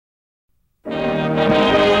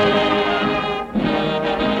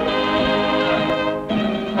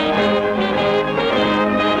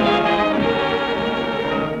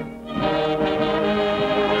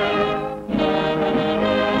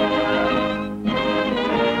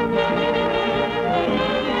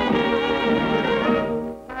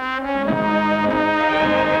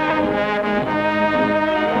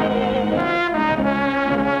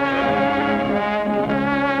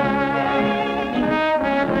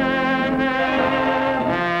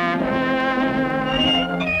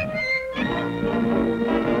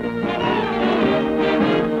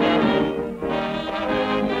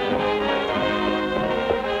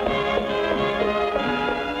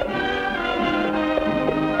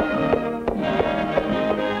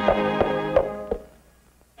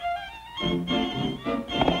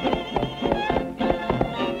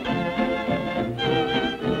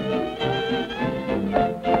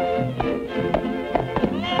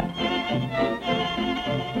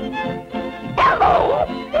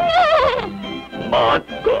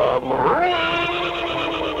Montgomery.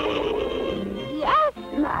 Yes,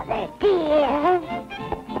 Mother dear.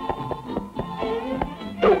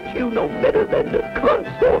 Don't you know better than to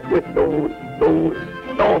consort with those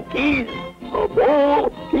donkeys of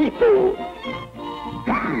all people?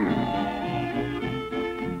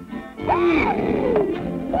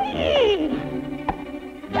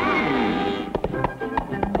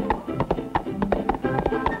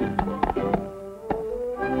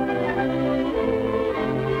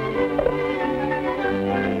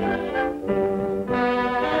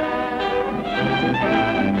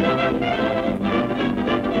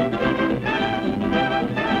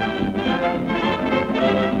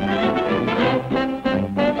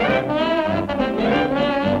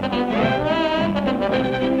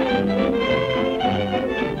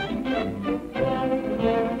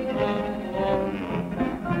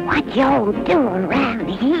 What y'all doing round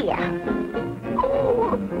here?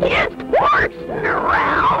 Oh, just horsing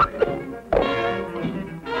around.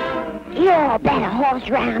 You're better horse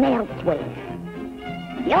round elsewhere.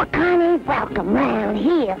 Your kind ain't welcome round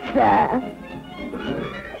here, sir.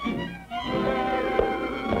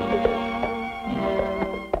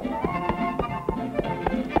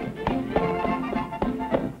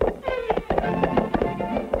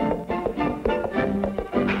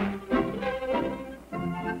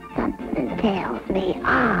 Something tells me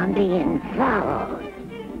I'm being followed.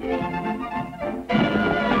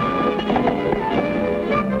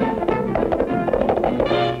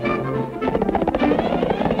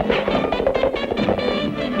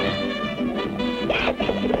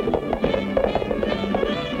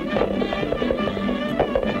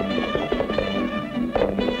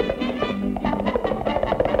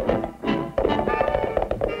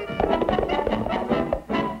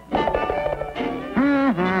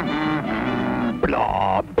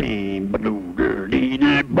 Blah, beam, baloo, dee,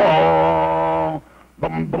 dee, ball.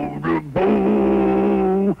 Bum, boo, doo,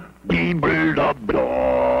 boo. Dee, blah,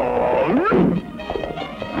 blah.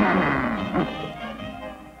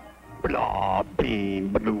 Blah,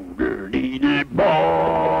 beam, baloo, dee, dee,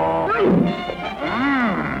 ball.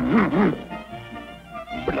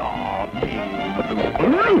 Blah, beam, baloo.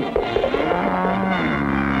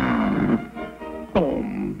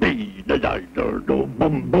 Boom, bee, da, da, da, do,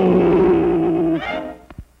 boom, boom.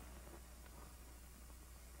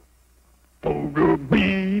 Oh,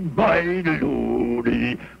 bee, by the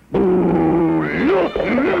lordy, boo, look.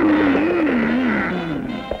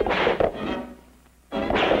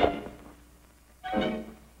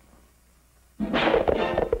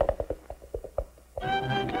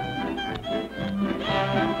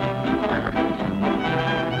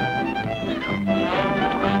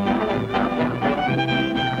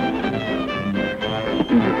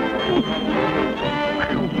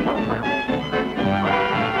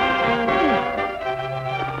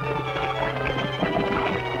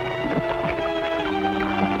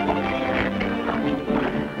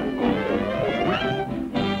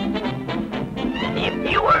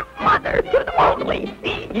 If your mother could only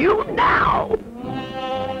see you now.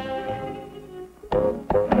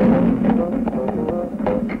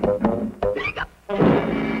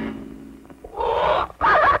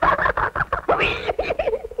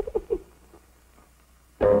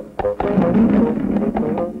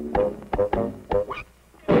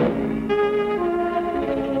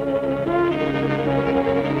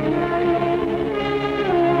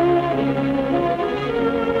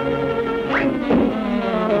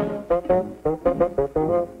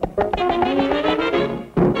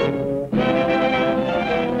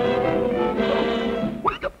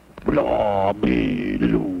 Blah, bee,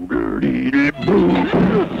 doo, dee, dee, boo.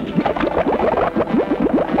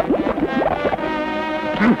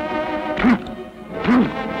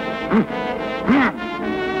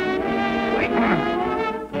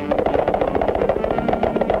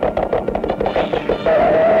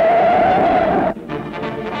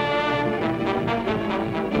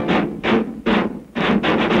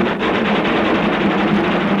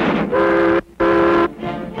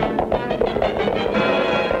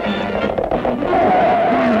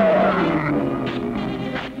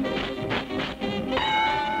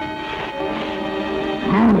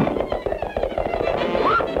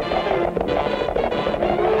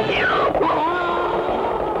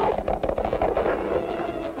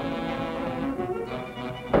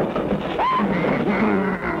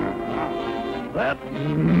 That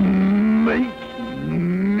makes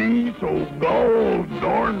me so gall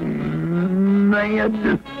darn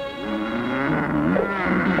mad.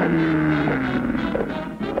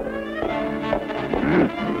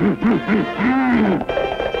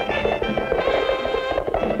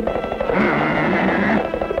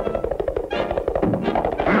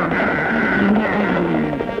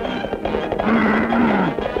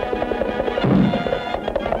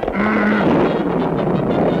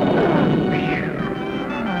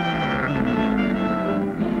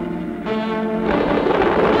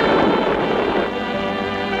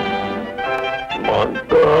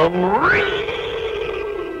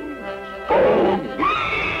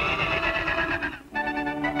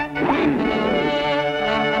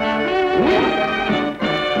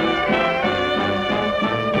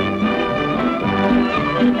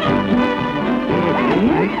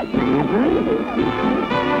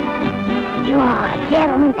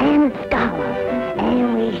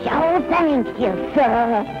 Thank you,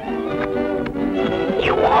 sir.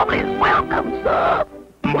 You're always welcome, sir.